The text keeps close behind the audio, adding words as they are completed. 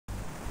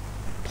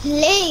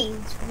Please,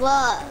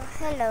 what?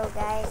 Hello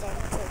guys, and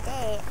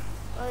today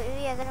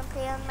we are gonna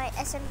play on my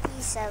SMP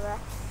server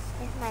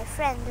with my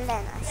friend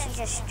Lena. She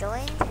just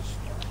joined.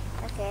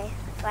 Okay,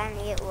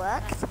 finally it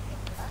worked.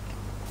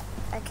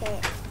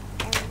 Okay,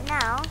 and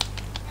now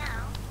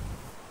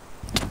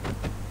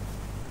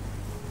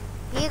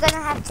you're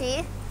gonna have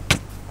to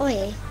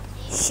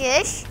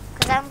shush,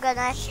 because I'm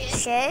gonna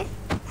show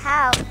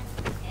how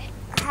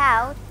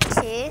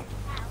to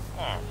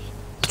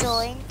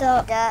join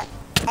the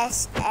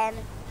SMP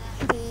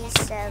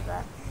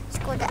server. It's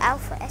called the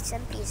Alpha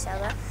SMP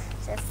server.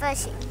 So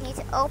first you need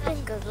to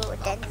open Google,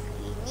 then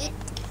you need,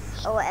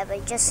 or whatever,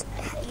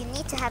 you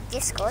need to have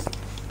Discord,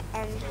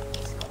 and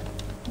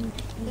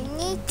you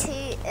need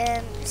to,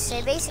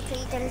 so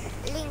basically the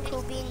link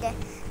will be in the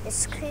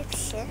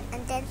description,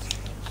 and then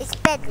it's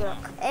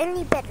Bedrock,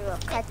 only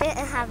Bedrock. I don't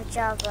have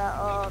Java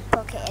or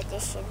Pocket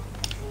Edition,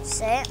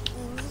 so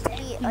you need to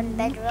be on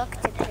Bedrock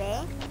to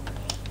play,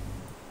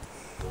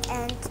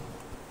 and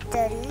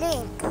the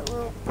link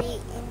will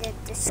be in the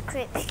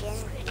description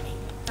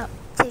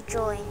to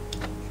join.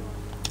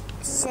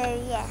 So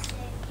yeah,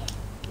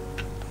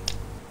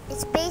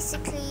 it's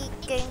basically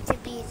going to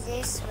be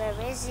this. Where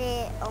is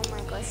it? Oh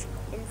my gosh,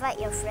 invite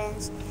your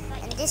friends,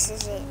 and this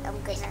is it.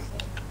 I'm gonna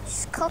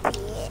just copy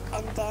it,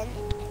 and then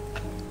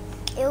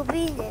it'll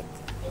be in the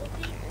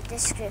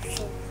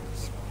description.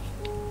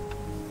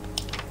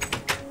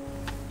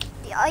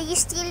 Are you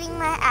stealing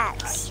my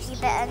axe? You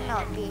better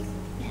not be.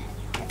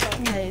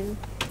 Okay. No.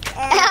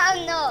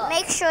 I'm not.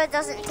 Make sure it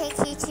doesn't take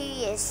you 2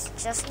 years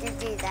just to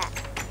do that,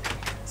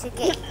 to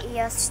get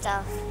your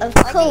stuff. Of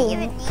I don't course.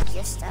 even need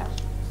your stuff.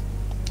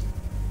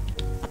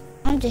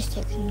 I'm just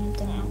taking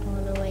them out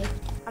all the way.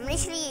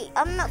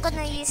 I'm not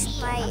gonna use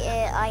my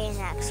iron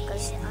axe,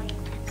 because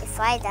if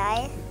I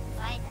die,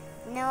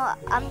 no,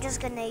 I'm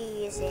just gonna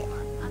use it.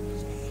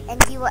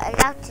 And you are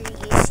allowed to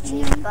use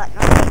cheats, but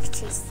not like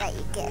cheats that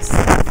you get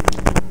stuff.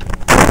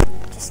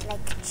 Just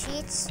like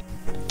cheats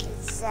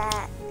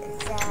that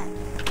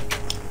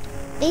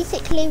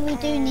Basically, we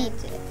do need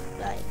to,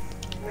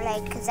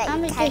 like that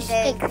you can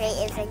go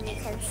creative and you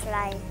can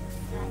fly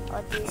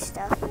or do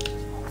stuff.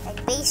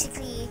 Like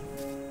basically,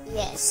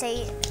 yeah. So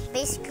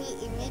basically,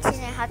 you need to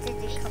know how to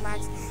do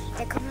commands.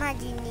 The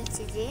command you need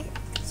to do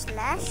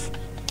slash,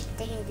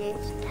 then you do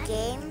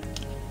game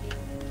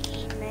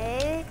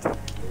mode,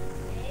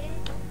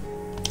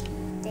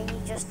 then you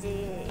just do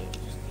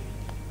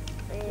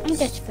I'm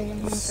just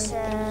filling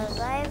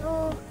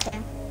survival,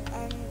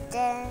 and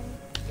then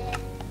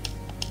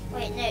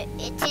wait, no,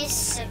 it is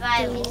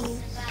survival.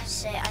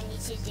 So I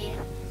need to do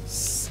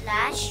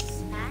slash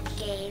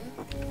game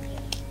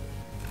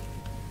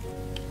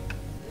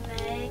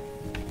mode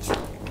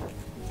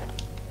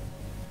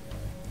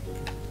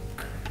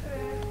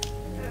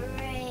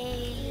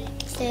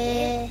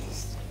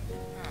this.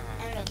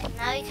 and look,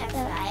 now you can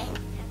fly.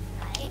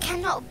 You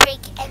cannot break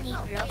any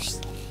blocks.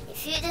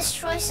 If you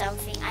destroy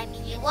something, I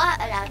mean you are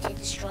allowed to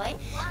destroy,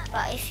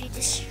 but if you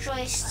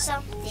destroy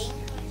something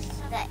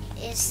that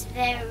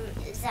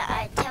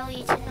I tell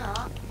you to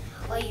not,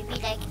 or you be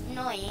like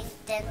annoying,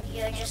 then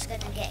you're just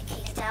gonna get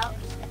kicked out,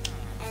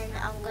 and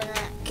I'm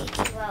gonna kick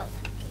you out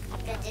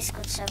the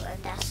Discord server,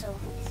 and that's all.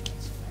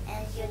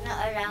 And you're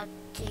not allowed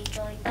to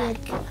join back.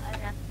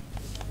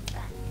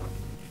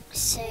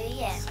 So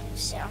yeah,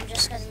 so I'm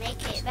just gonna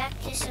make it back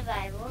to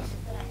survival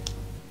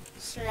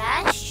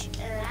slash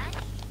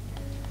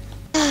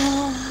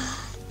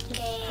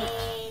game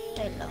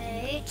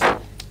mode.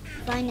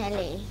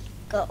 Finally,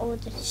 got all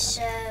the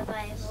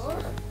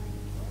Survival.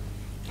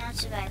 Now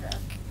survival.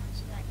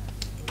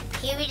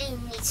 He really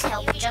needs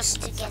help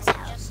just to get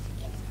out.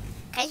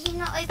 Can he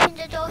not open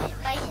the door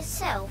by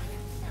himself?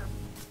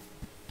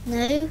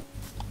 No,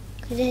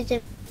 because it's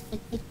a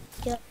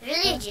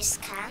Religious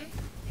can.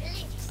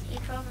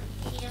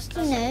 He just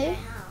doesn't know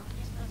how.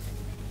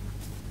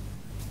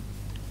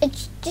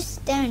 It's just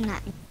staring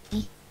at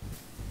me.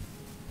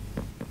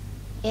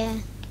 Yeah.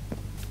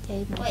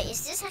 Wait,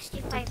 is this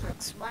actually 5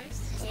 blocks? 1,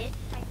 2,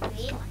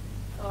 3,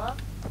 4,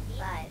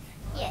 5.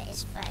 Yeah,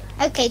 it's 5.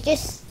 Okay,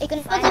 just you're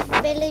gonna put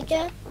the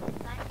villager.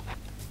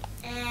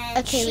 And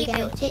Okay, we're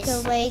gonna take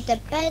away the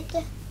bed.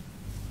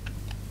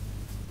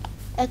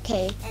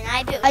 Okay. And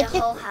I built I the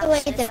took whole away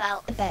house the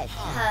without bed.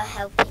 her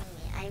helping me.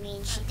 I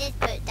mean, she did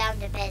put down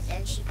the bed,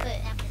 and she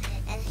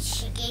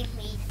gave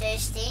me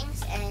those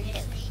things, and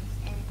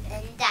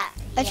that.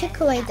 I took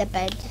away the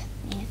bed.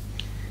 Yeah.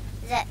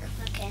 That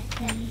okay.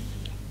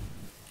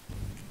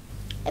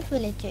 A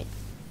villager.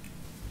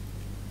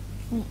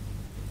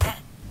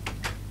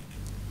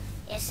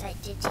 Yes, I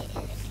did it.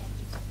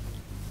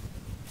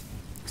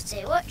 So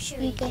what should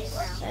we do now?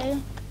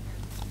 So.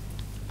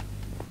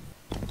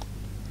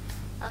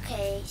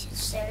 Okay,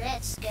 so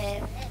let's go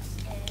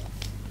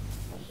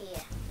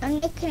here. I'm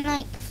looking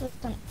like for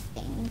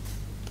something.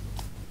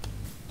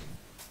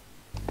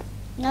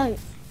 No.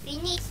 We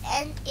need,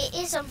 and it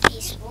is on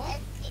peaceful.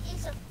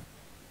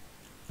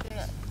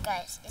 Look,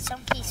 guys, it's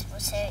on peaceful,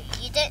 so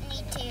you don't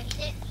need to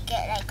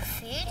get like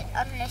food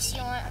unless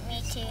you want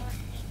me to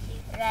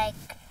like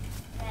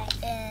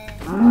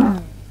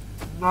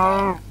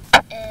I'm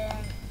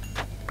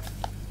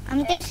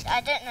just I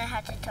don't know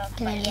how to talk,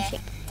 but yeah,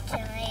 music. to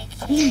make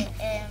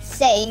it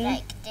Same.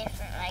 like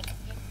different, like.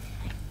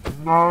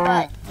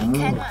 But you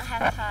cannot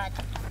have hard.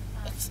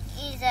 It's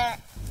either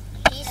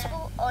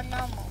peaceful or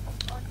normal,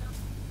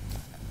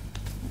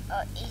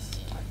 or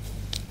easy.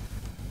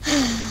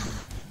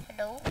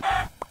 Hello.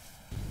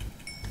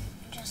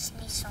 Just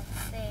need some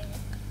food.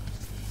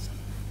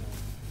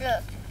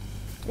 Look,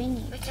 We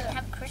need we can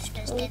have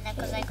Christmas dinner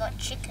because I got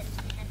chicken.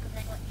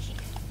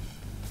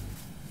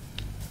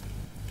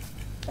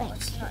 Oh,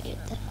 it's Thank not you.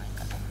 even. Oh my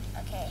god.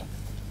 Okay.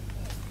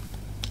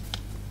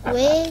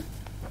 With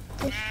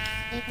the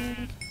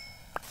thing,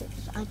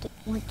 I don't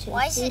want to.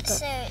 Why is see, it but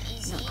so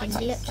easy not to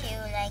gonna look.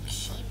 kill like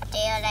sheep?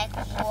 They are like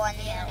 1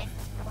 health.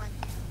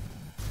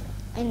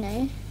 I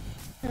know.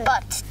 Look,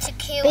 But to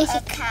kill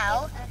a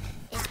cow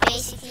is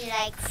basically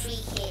like 3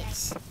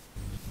 hits.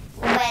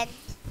 When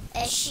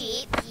a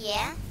sheep,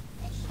 yeah,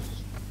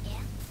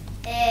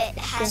 it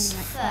has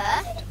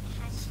fur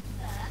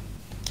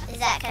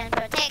that can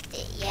protect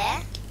it,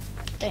 yeah,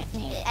 don't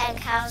need and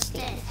cows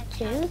don't.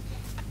 to.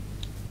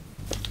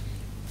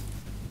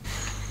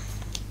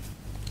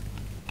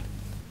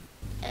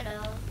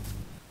 Hello.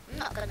 I'm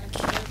not gonna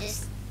kill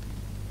this.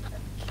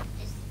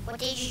 What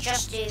did you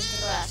just do to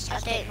us? I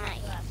don't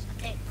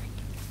like.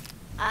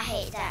 I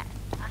hate that.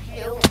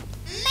 No.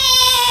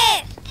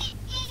 Meh!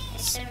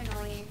 It's so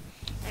annoying.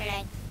 They're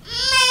like,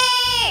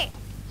 meh!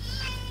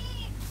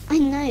 I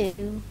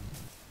know.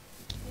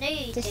 No,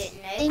 you The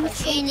didn't know, thing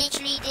because you from-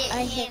 literally didn't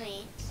I hear hate-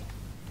 me.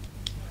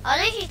 I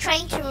was actually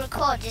trying to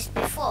record this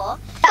before,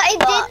 I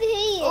but did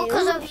hear all you.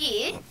 because of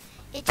you,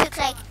 it took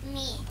like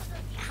me.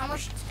 How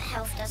much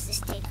health does this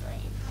take away?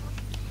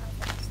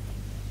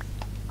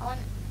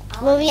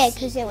 Well, yeah,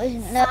 because it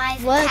wasn't 5 attack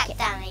working.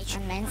 damage. I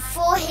meant.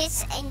 4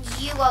 hits and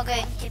you are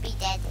going to be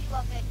dead.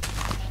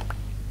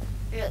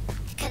 Look,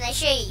 can I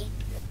show you?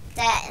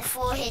 That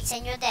 4 hits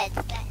and you're dead.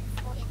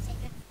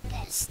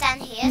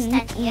 Stand here,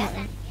 stand here.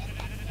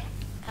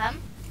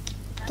 Come.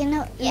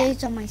 Cannot Yeah.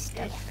 lose all my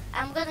stuff.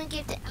 I'm gonna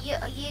give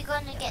you're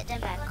gonna get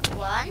them back.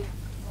 1,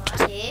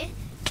 2,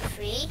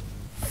 3,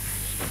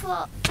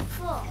 4.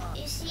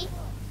 You see?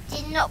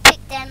 Did not pick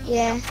them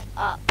Yeah.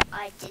 up.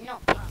 I did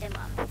not pick them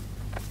up.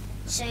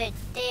 So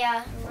they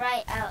are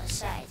right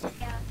outside.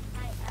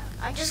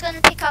 I'm just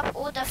gonna pick up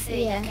all the food,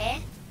 Yeah.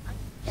 okay?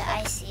 That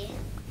I see.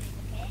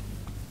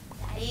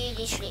 You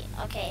literally,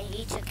 okay,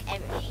 you took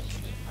everything.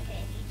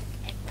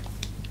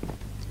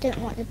 Don't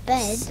want the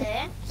bed. So,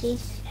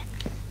 These.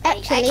 I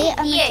Actually, can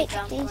I'm Neo gonna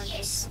jump take on these.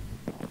 this.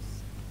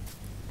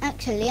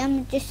 Actually,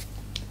 I'm gonna just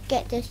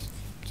get this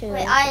to.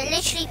 Wait, I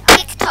literally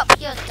picked up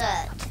your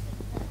dirt.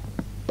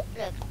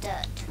 Look,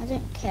 dirt. I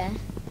don't care.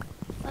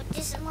 But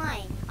this is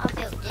mine. I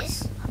built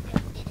this.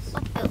 I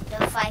built the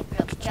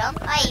 5-block jump.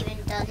 I even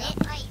done it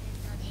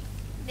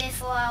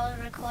before I was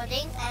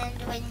recording, and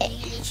when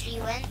you literally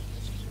went.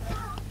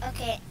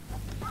 Okay.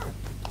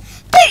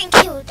 Don't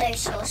kill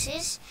those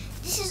horses.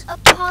 This is a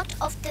part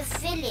of the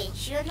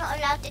village. You're not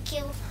allowed to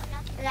kill,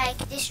 like,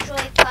 destroy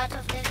part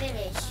of the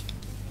village.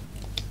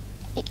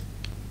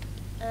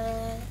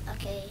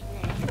 Okay,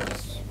 no,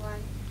 this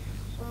one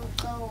will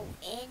go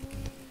in.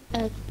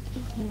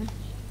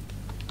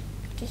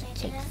 Just Like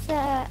take that.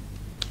 that.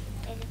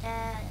 Like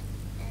that.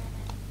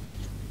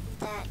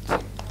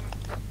 That.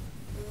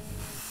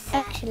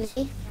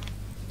 Actually,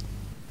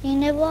 you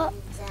know what?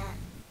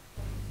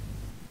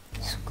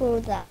 That. Screw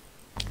that.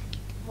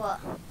 What?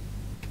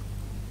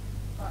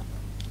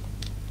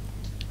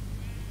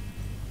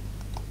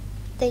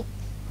 They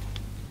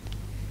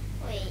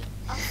Wait.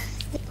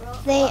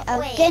 they are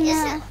Wait,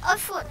 gonna. I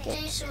thought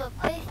these were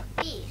both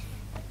beef.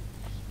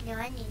 No,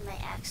 I need my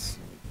axe.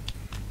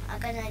 I'm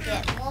gonna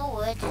get more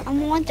wood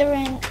I'm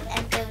wondering.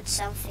 and build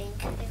something.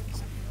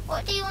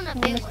 What do you want to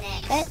build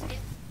next?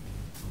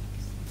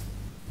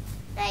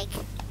 Like,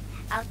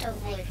 out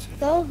of wood.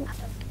 Go.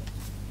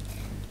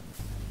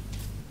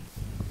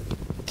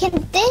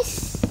 Can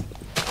this?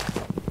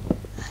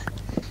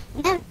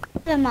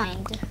 Never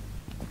mind.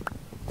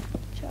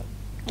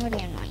 Really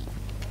annoying.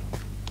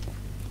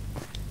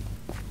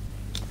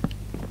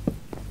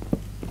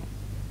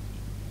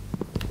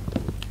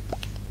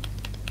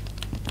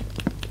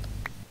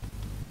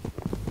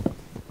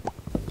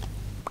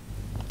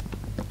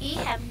 You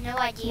have no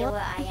idea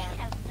where I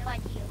am.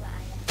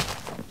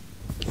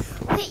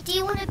 Wait, do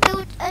you want to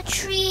build a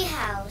tree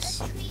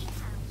house?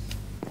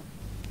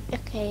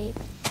 Okay.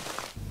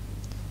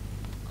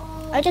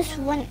 Oh, I just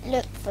want to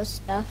look for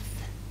stuff.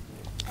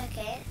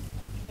 Okay.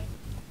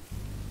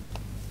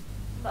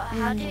 But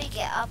how do we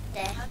get up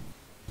there?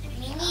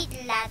 We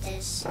need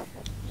ladders.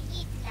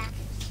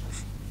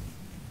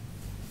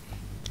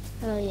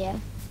 Oh yeah.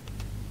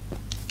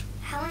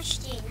 How much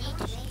do you need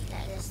to make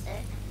ladders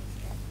though?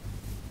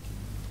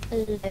 A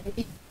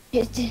load.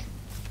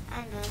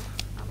 I know.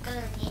 I'm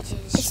gonna need to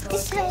Is destroy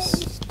this how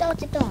this. you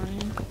started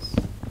on?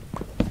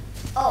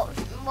 Oh,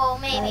 well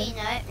maybe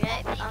no.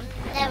 I'm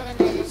never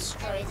gonna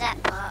destroy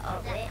that part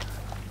of it.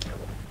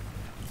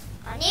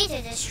 I need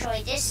to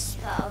destroy this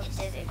part of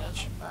the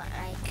village, but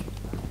like,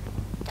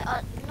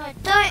 No,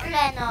 don't,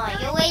 Lena.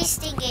 You're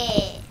wasting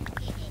it.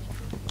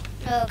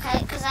 Look,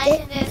 because I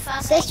can go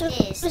fast like this.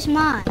 This was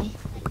mine. Oh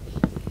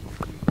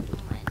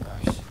my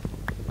gosh.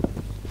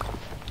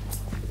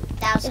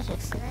 That was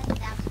excellent.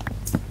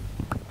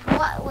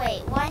 What?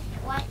 Wait, what?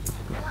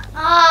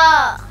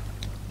 Oh!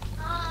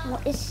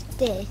 What is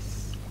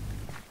this?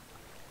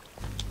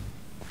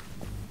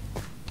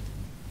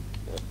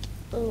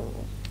 Oh,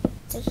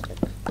 this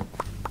looks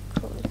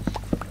cool.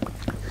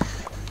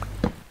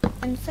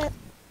 And so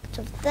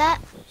that,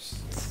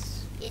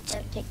 It's a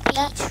take beach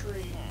that.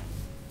 room.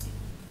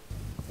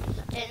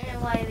 Don't know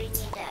why we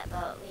need that,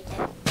 but we do.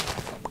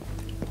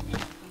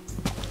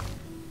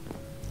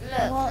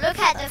 Look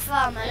at the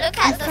farmer. Look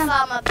at the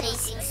farmer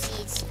placing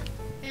seeds.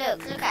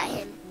 Look at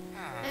him.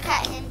 Look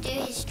at him do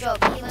his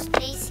job. He was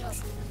placing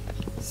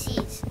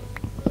seeds.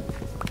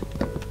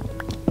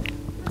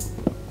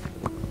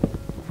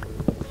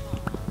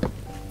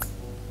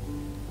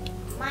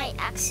 My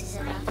axe is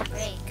about to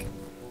break.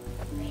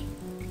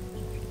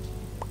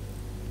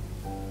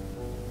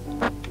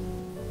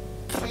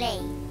 Clay.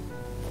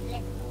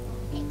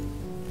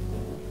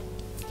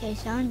 Okay,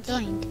 so I'm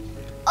joined.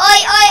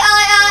 Oi, oi,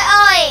 oi, oi,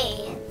 oi!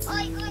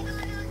 Oi, oi,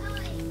 oi,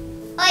 oi,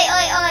 oi! Oi,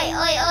 oi, oi,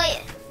 oi, oi!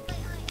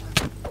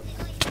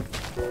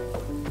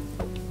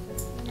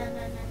 No.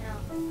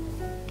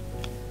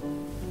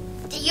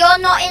 You're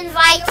not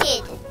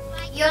invited.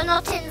 You're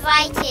not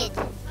invited.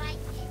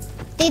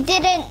 They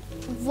didn't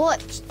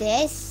watch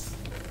this.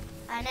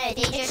 I know,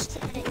 they just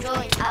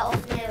joined out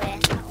of nowhere.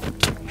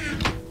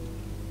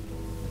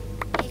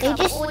 They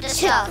just all the took-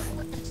 stuff.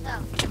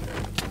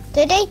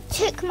 So they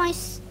took my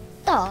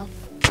stuff.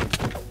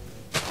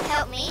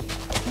 Help me.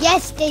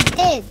 Yes, they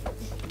did.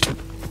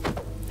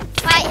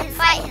 Fight him,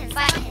 fight him,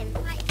 fight him.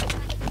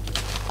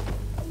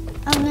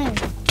 Oh no.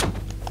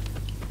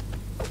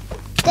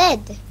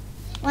 Dead.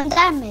 1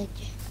 damage.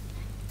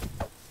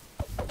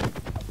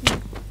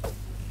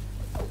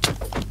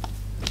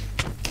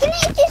 Can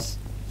you just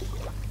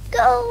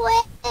go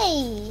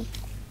away?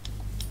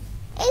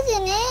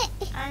 Isn't it?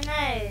 I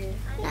know.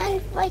 I'm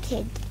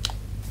fighting.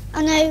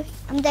 Oh no,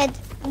 I'm dead.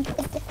 I'm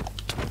dead.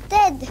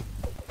 Dead.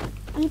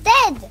 I'm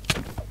dead.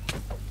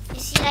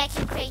 Is he like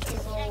a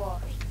creative or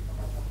what?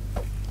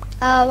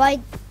 Oh, I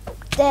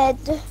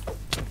dead.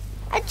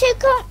 I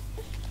took on.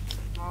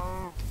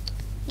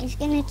 He's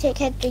gonna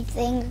take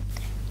everything.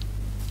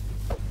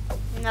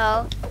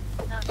 No.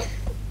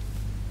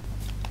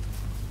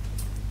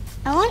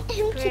 I want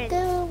him to Good.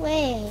 go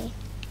away.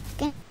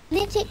 Can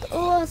he take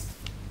all of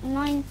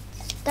my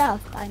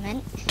stuff, I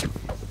meant.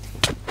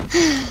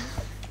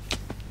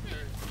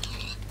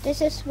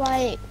 This is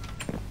why...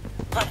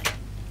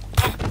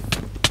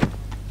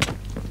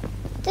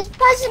 This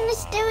person is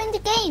still in the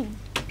game.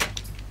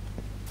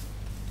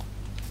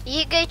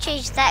 You go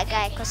change that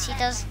guy because he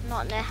does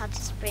not know how to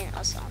sprint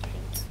or something.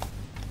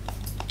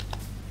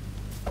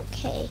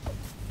 Okay.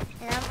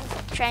 And I'm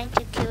trying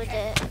to kill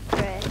the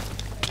bro.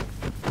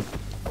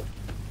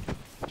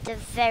 The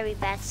very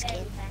bad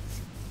skin.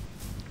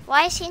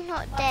 Why is he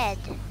not dead?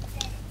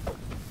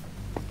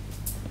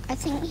 I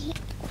think he...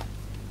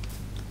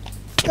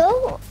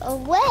 Go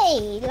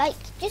away. Like,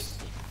 just...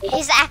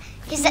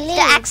 The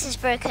axe is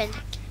broken.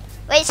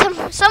 Wait,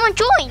 someone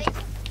joined.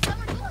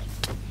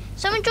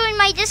 Someone joined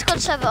my Discord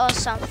server or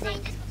something.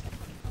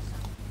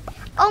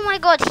 Oh my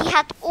god, he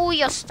had all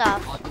your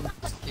stuff.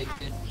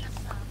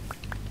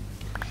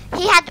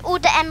 He had all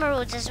the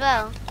emeralds as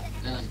well.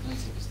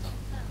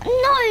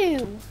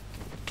 No!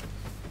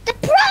 The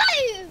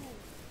pro!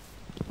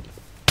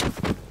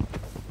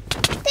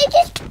 They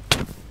just...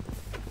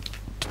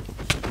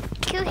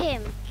 Kill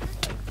him.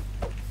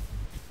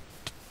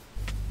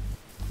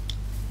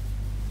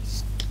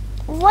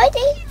 Why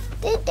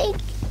did they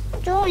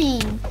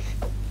join?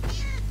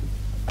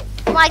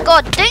 Oh my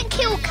god, don't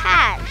kill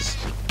cats.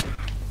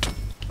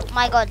 Oh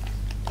my god,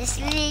 this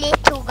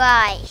little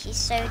guy, he's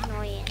so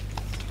annoying.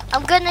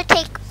 I'm gonna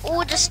take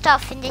all the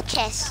stuff in the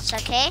chests,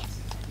 okay?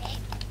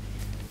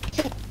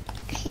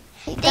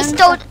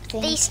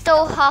 They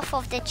stole half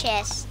of the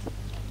chest.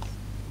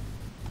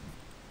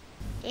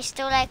 They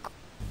stole like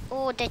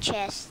all the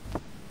chest.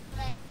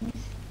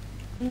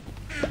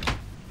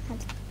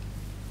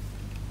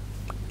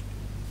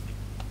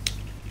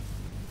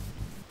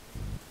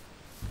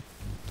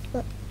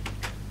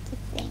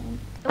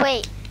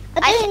 Wait,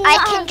 I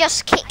can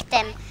just kick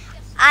them.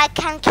 I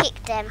can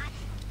kick them.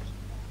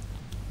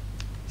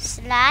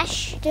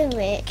 Slash Do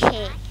it.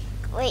 kick.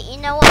 Wait, you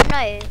know what?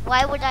 No.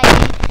 Why would I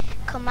do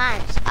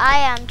commands? I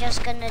am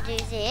just gonna do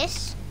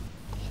this.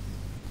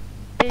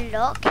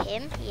 Block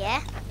him,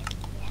 yeah.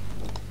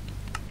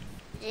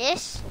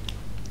 This.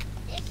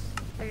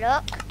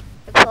 Block.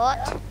 Report.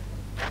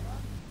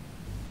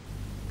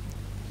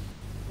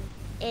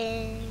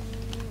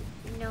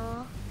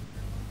 Annoying.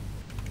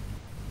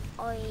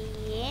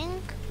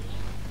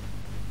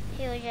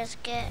 He'll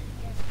just get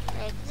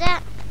like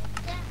that.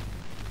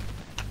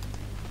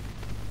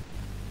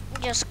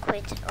 Just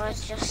quit or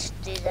just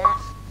do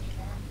that.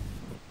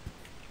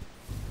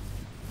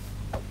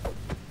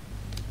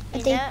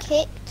 They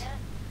kicked.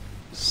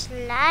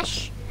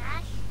 slash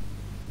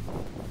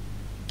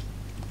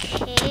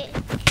kick.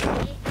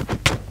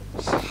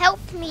 Help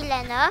me,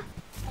 Lena.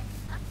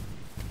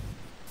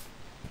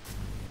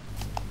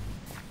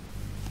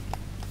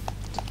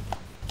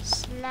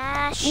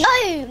 Slash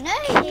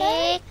No.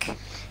 kick.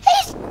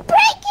 He's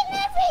breaking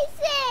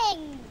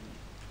everything.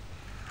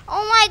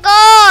 Oh my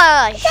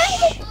gosh!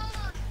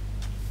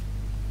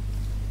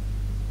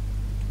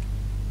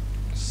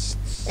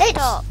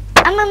 Stop,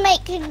 I'm gonna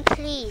make him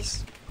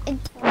please. a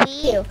We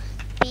deal.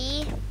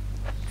 be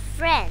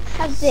friends.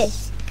 Have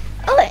this.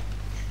 Oh,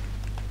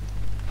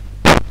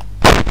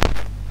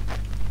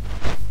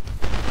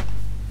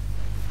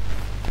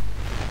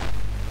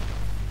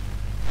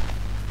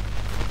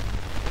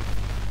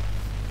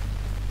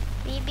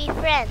 We be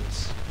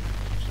friends.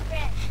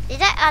 Did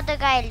that other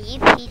guy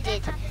leave? He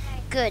did.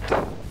 Good.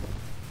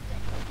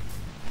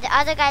 The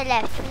other guy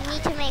left. We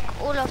need to make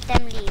all of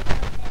them leave.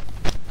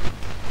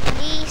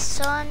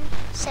 Leeson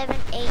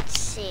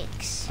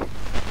 786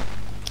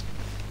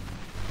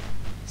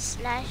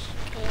 slash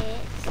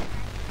kick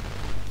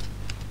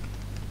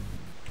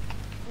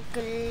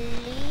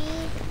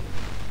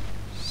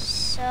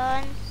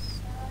Gleason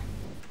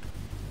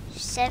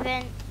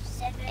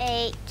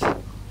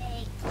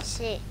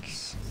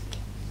 786.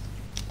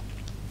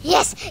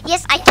 Yes,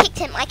 I kicked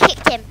him.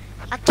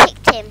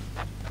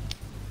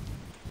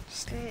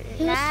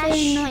 he was so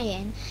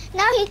annoying.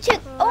 Now he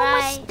took all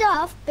my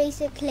stuff,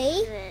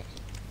 basically.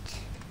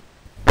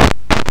 Oh,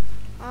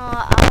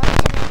 I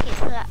want to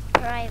make it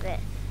private.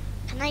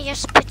 Can I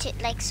just put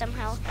it like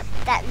somehow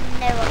that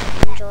no one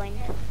can join?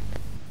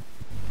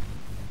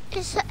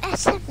 It's the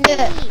SMP.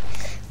 Look.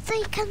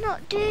 They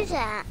cannot do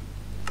that,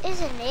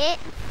 isn't it?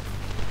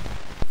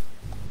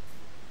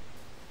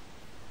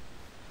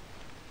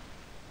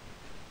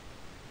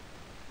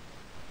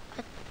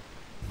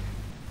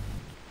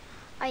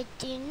 I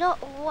do not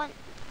want.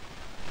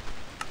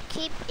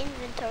 Keep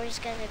inventory is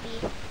gonna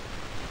be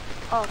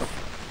off.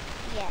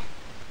 Yeah.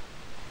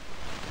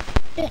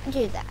 Don't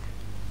do that.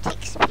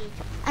 Take speed.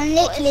 And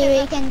What is literally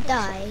it we can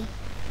die.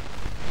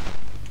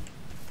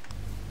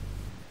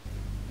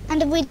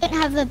 And we don't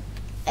have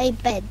a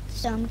bed,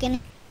 so I'm gonna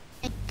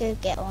go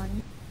get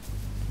on.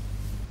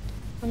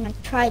 I'm gonna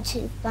try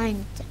to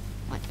find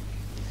one.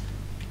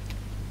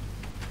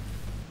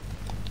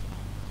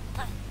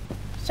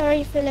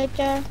 Sorry,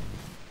 villager.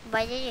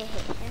 Why did you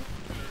hit him?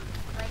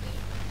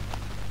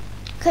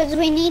 Because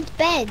we need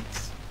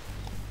beds.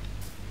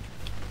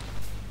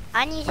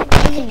 I need to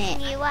make Isn't a it?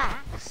 new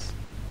axe.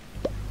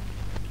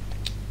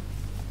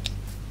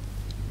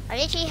 I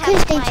literally Because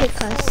have they my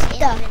took our full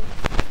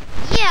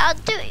stuff. Yeah, I'll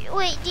do it.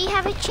 Wait, do you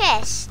have a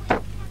chest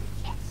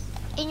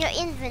in your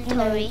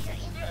inventory?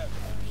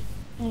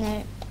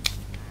 No.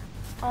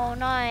 Oh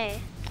no.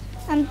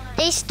 Um,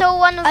 They stole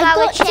one of I our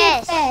got two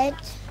chests.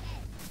 beds.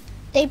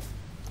 They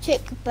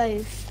took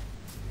both.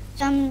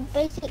 So I'm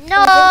basically No!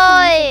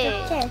 looking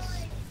for the chest.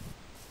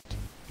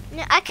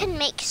 No, I can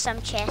make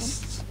some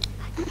chests.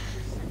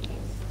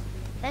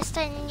 First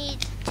I need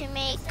to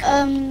make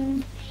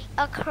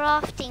a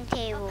crafting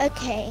table.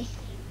 Okay.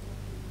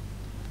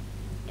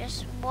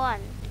 Just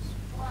one.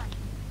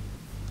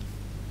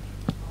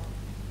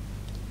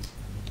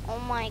 Oh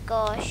my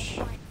gosh.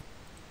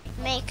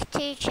 Make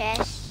 2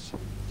 chests.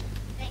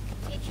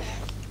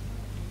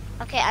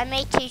 Okay, I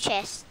made 2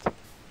 chests.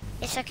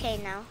 It's okay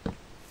now.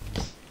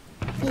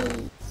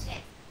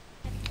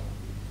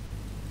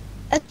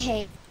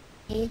 Okay.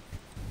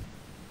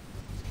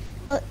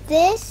 Got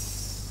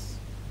this.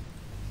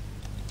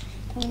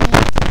 We need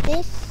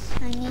this.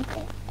 I need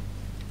it.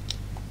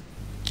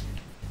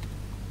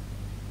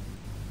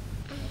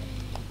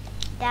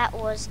 That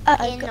was I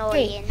got 3.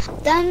 annoying.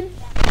 Done.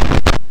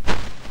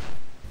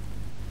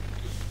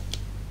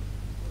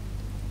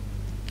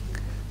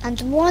 And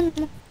one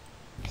more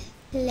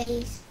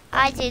place.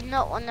 I did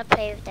not want to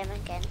play with them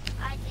again.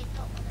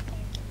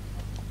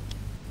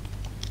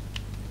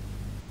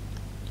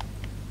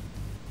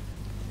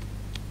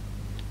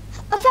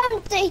 I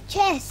found a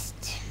chest.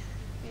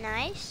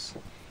 Nice.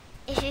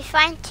 If you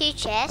find 2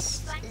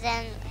 chests,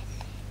 then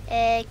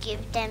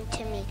give them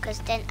to me, because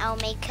then I'll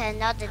make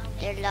another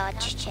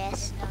large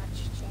chest.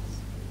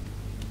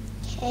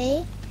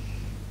 Okay.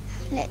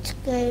 Let's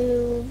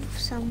go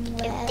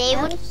somewhere If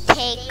they would else.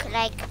 take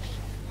like,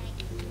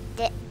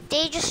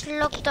 they just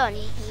logged on,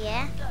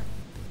 yeah?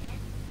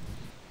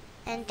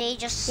 And they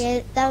just,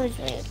 Yeah, that was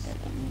really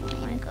good. oh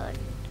my god.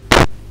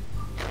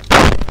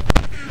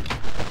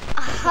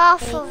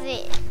 Half of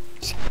it.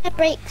 Just gonna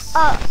break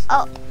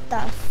Oh,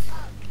 stuff.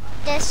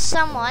 there's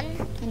someone,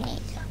 I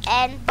need.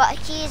 but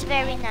he is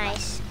very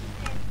nice.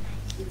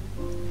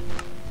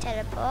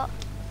 Teleport.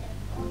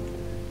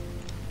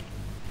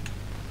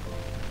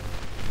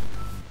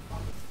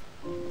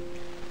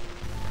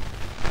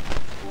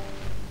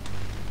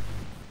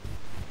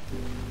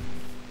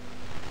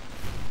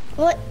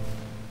 What?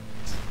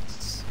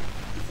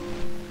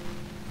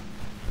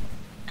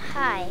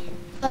 Hi.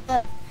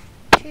 Uh,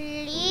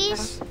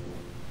 Please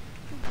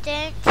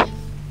don't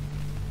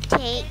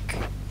take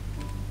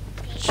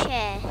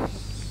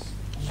chests.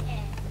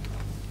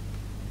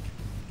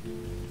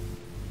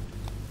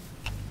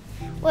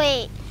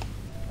 Wait.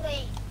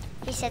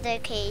 He said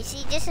okay.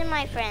 See, this is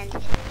my friend.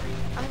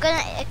 I'm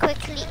gonna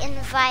quickly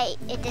invite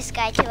this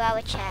guy to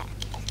our chat.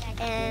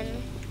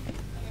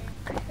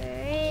 Chris.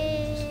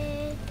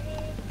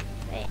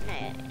 Wait,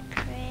 no,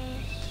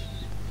 Chris.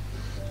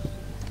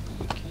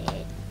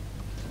 Okay,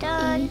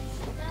 done.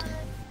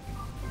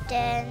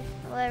 Then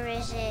where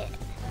is it?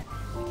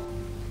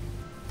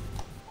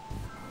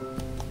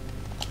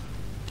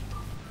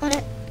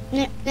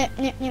 No.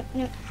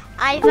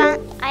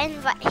 I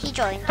invite. He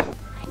joined.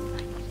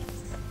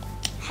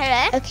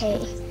 Hello. Okay.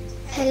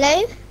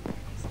 Hello.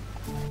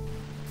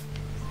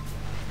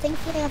 I think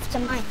we have the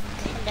mic.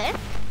 Hello.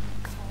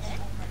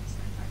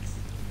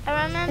 I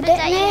remember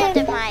that you had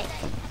the mic.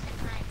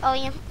 Oh,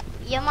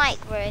 your mic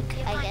broke,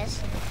 I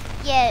guess.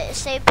 Yeah.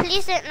 So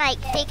please don't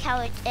like take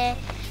our.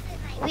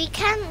 We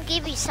can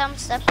give you some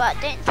stuff, but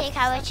don't take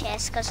our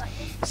chairs, because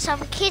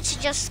some kids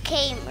just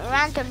came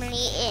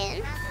randomly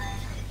in.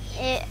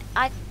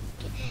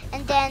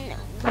 And then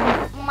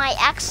my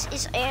axe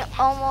is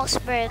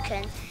almost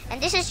broken.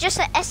 And this is just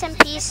an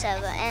SMP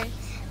server, and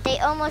they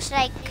almost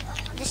like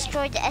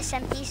destroyed the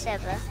SMP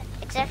server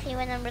exactly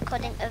when I'm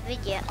recording a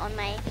video on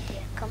my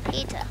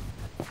computer.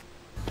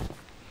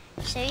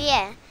 So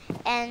yeah,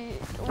 and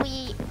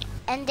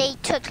they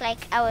took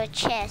like our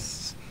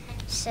chests.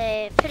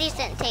 So please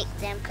don't take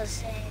them,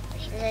 because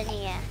then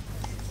yeah,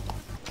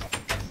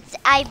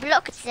 I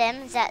blocked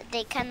them that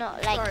they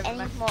cannot like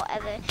anymore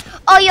ever.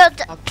 Oh,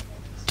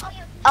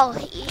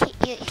 here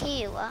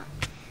you are.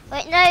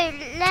 Wait, no,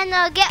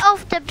 Lena, get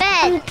off the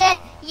bed.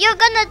 You're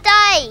gonna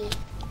die.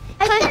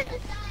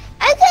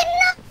 I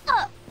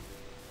cannot.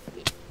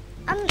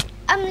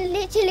 I'm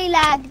literally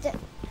lagged.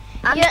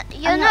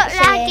 You're not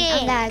lagging.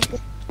 I'm lagged.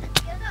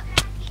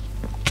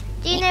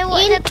 Do you know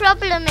what the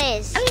problem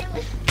is?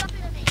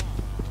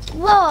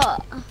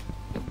 What?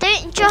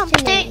 Don't jump,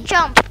 don't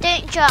jump.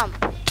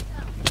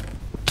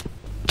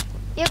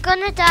 You're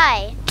gonna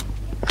die.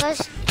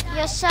 Because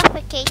you're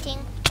suffocating.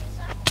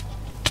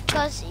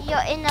 Because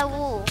you're in a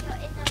wall.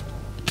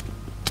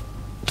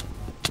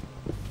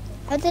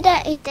 How did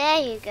I? There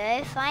you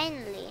go,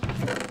 finally.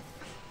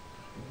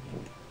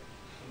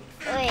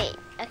 Wait,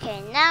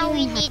 okay, now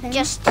we need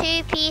just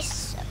 2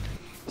 pieces.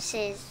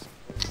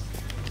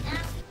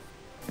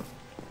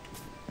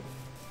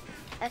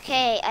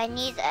 Okay, I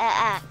need an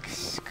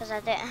axe, because I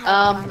don't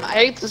have one. I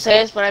hate to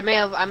say this, but I may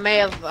have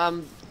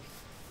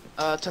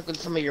taken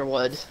some of your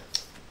wood.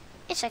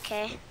 It's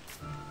okay.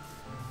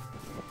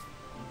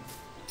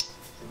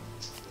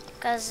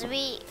 Because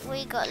we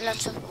got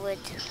lots of wood.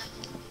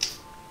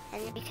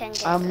 And we can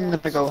get I'm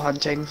lots. gonna go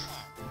hunting.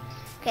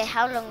 Okay,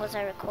 how long was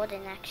I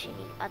recording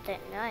actually? I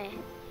don't know.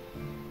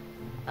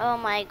 Oh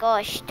my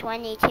gosh,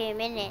 22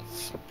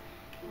 minutes.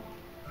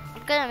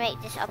 I'm gonna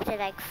make this up to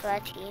like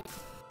 30.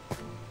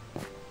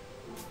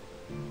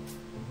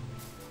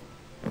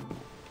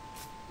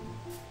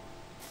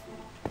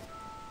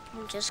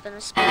 I'm just gonna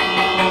spam.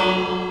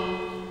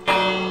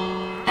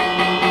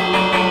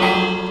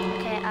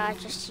 Okay, I'll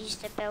just use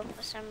the bell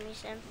for some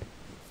reason.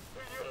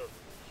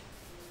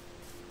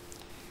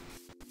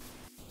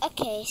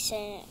 Okay,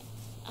 so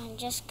I'm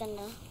just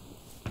gonna.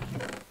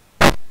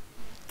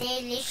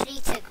 They literally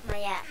took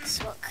my axe.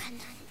 What can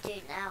I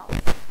do now?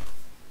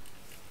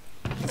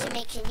 To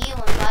make a new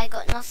one, but I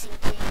got nothing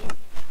to.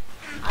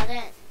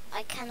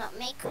 I cannot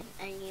make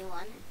a new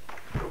one.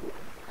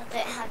 I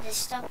don't have the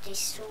stuff. They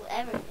stole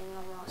everything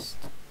almost.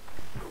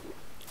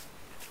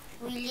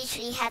 We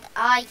literally had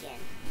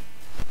iron.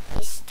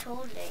 They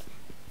stole it.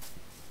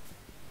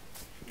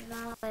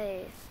 No,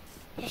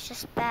 it's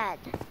just bad.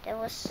 They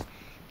were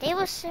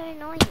so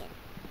annoying.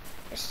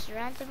 Just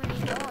randomly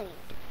joined.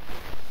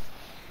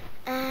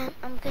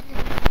 I'm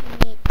gonna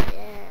need.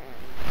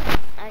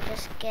 I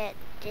just get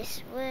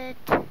this wood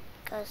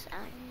because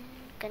I'm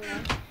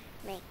gonna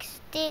make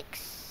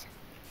sticks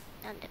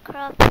on the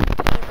crafting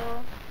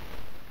table.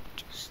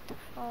 Just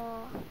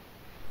for.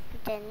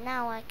 Then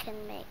now I can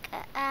make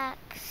an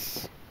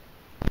axe.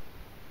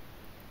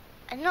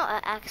 Not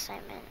an axe, I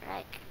meant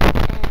like a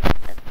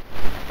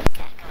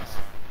pickaxe.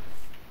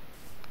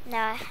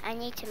 Now I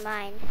need to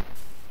mine.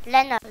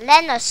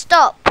 Lena,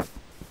 stop!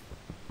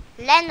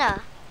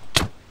 Lena!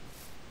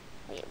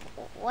 Wait,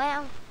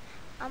 where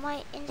am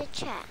I in the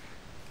chat?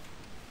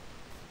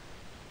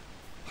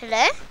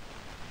 Hello?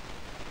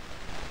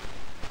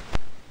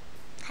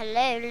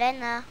 Hello,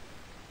 Lena.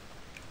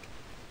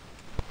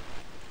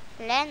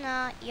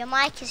 Lena, your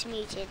mic is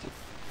muted.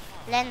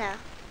 Lena,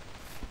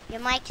 your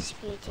mic is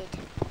muted.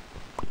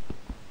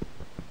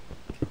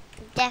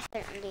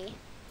 Definitely.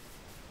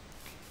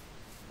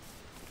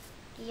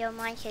 Your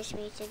mic is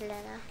muted,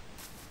 Lena.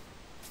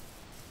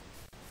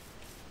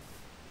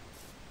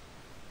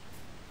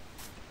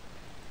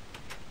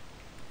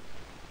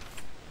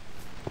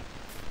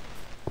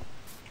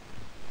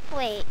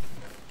 Wait.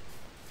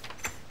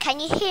 Can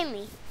you hear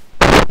me?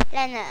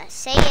 Lena,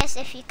 say yes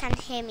if you can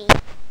hear me.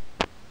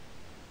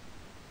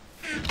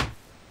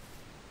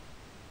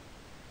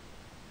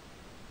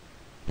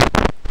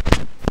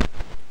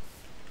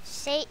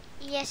 Say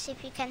yes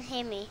if you can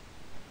hear me.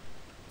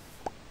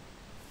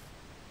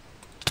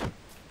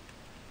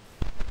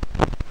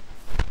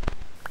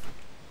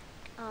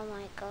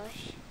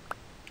 gosh.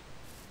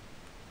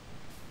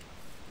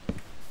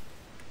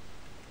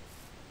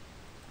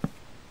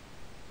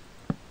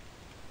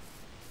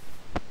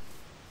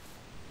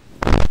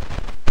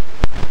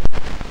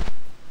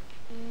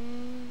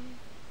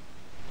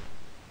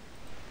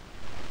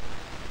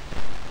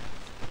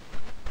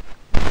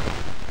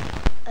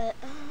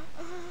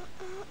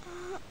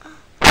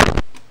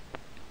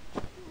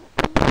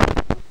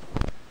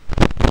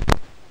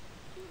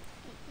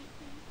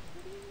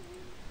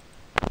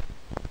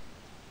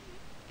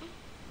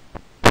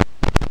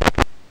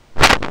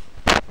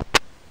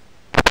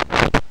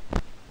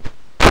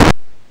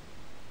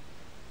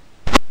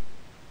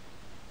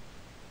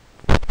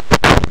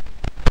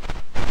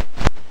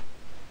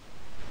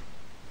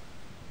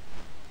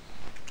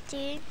 Do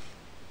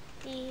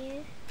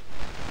you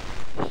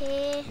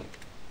hear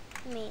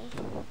me?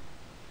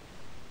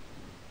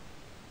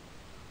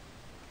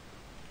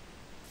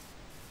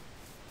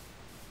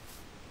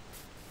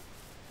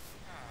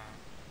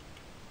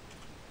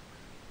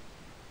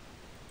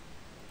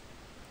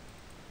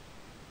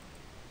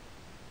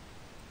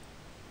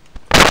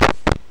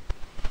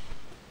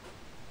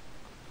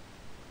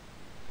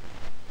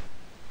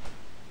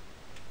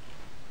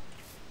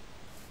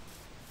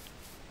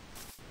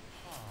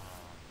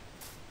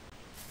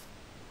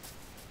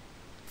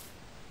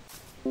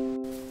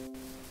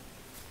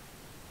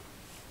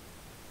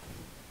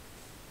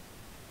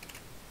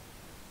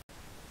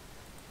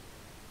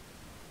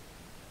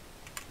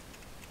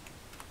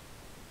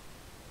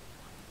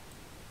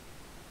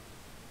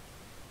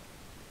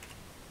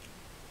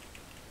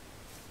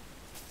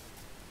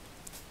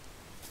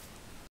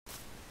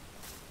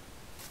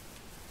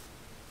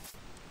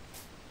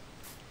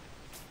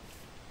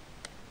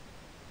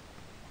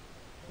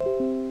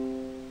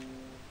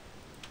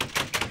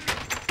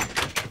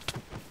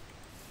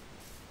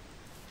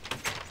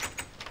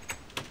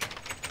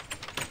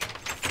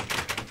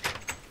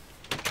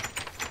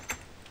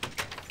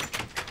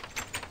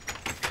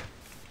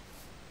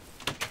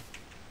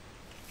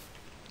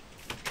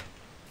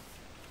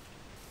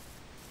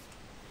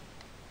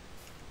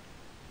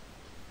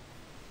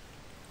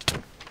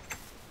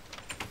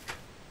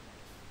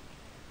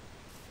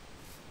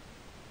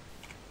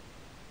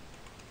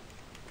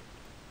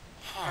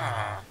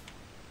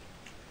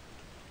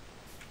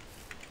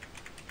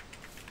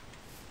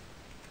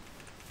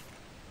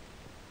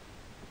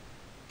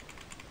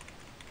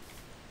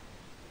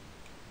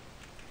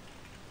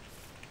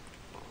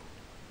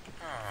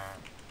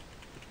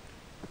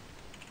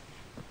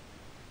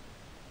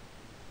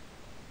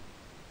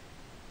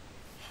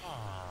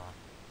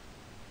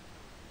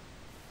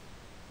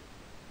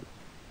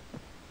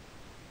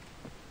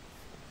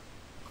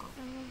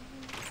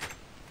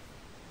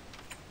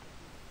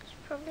 It's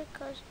probably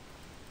because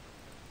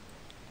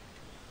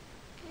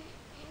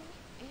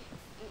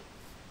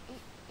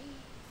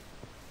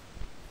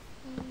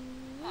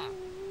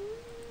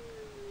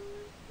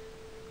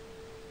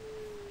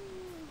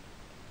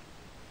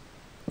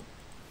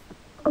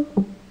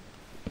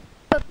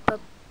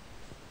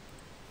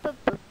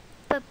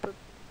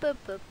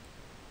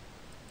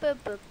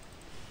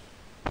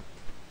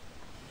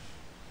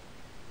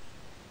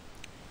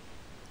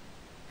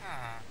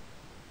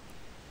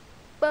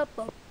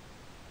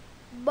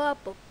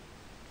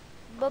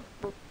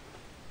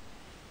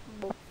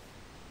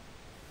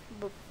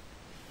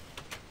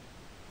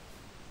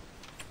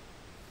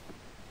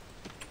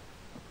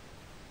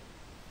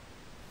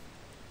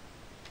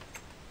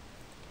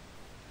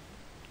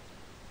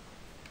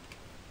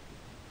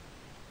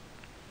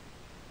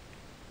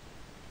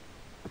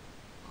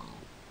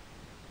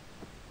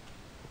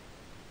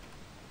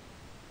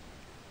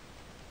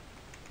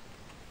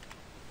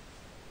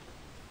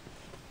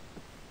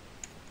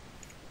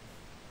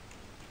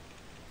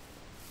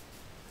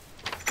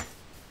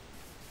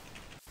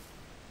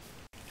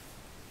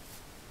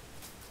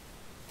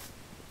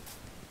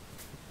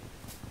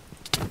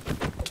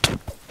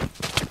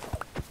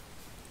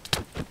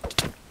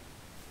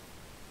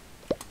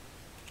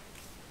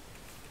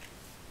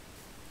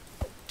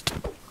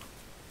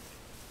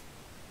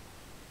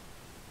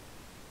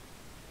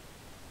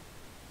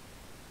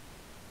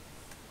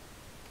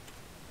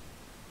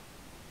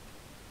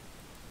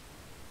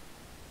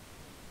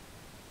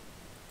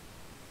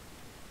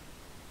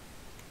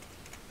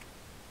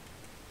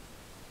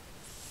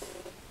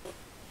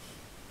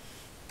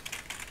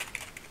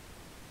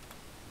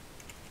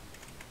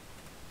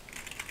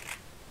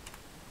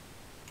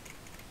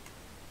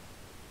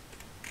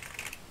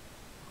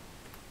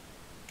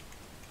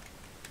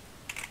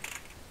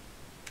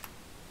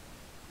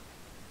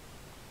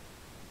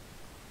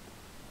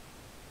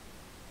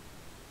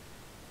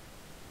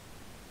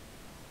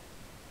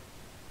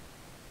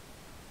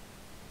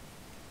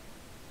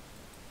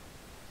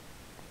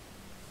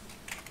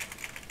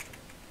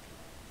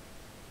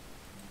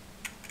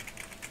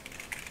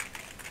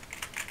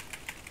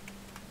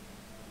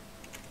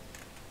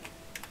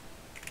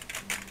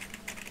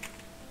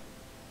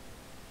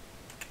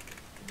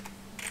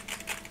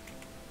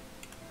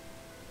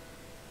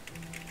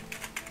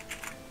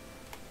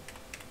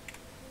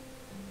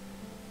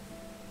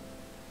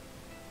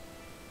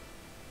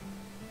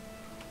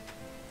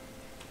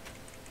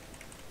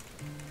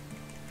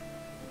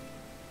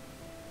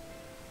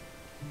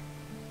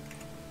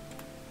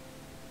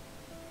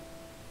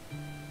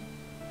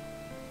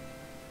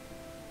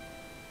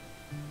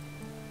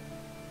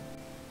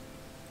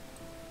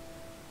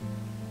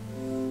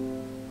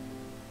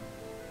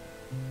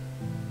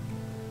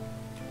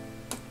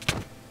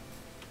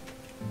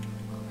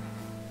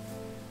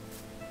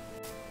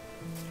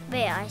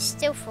I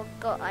still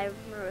forgot I'm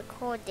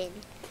recording.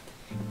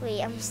 Wait,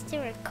 I'm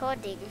still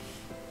recording.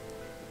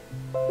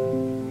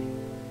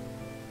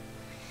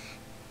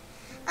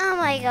 Oh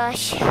my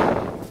gosh.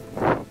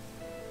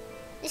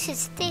 This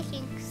is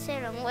taking so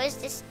long. What is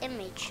this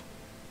image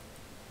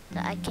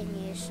that I can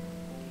use?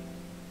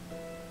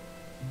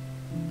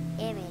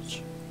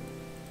 Image.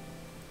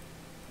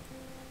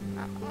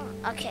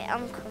 Okay,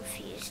 I'm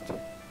confused.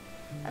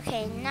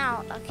 Okay,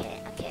 now,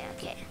 okay.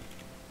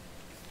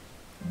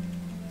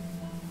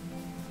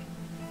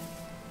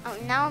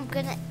 Now I'm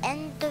gonna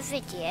end the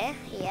video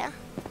here.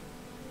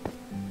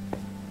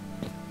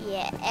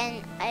 Yeah,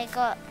 and I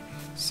got,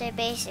 so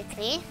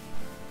basically,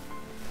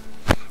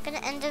 I'm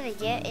gonna end the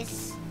video.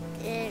 It's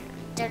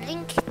the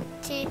link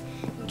to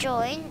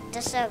join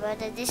the server,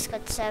 the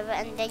Discord server,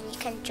 and then you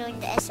can join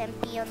the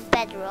SMP on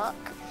Bedrock.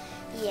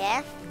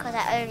 Yeah, because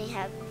I only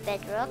have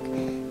Bedrock.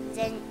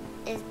 Then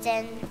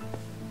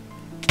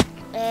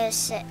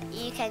so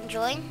you can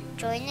join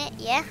it.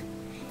 Yeah,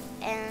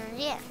 and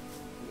yeah,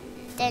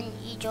 then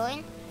you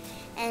join,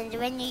 and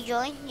when you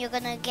join, you're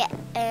gonna get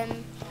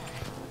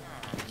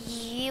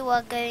you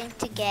are going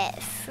to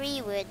get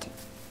free wood.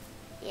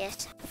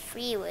 Yes,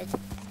 free wood.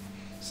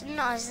 So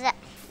not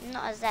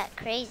as that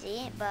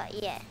crazy, but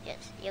yeah,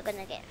 you're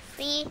gonna get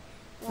free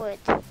wood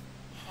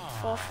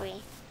for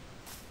free.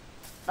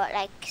 But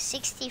like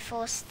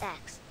 64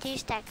 stacks, 2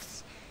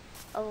 stacks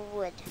of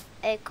wood,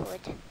 oak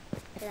wood,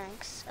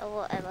 planks or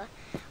whatever.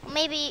 Or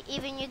maybe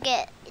even you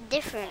get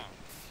different.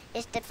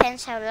 It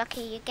depends how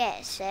lucky you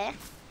get. So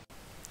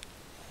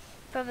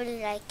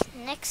probably like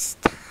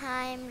next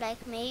time,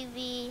 like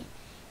maybe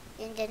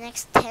in the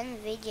next 10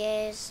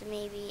 videos,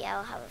 maybe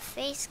I'll have a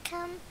face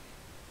cam,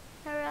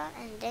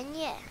 and then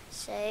yeah.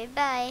 So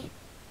bye.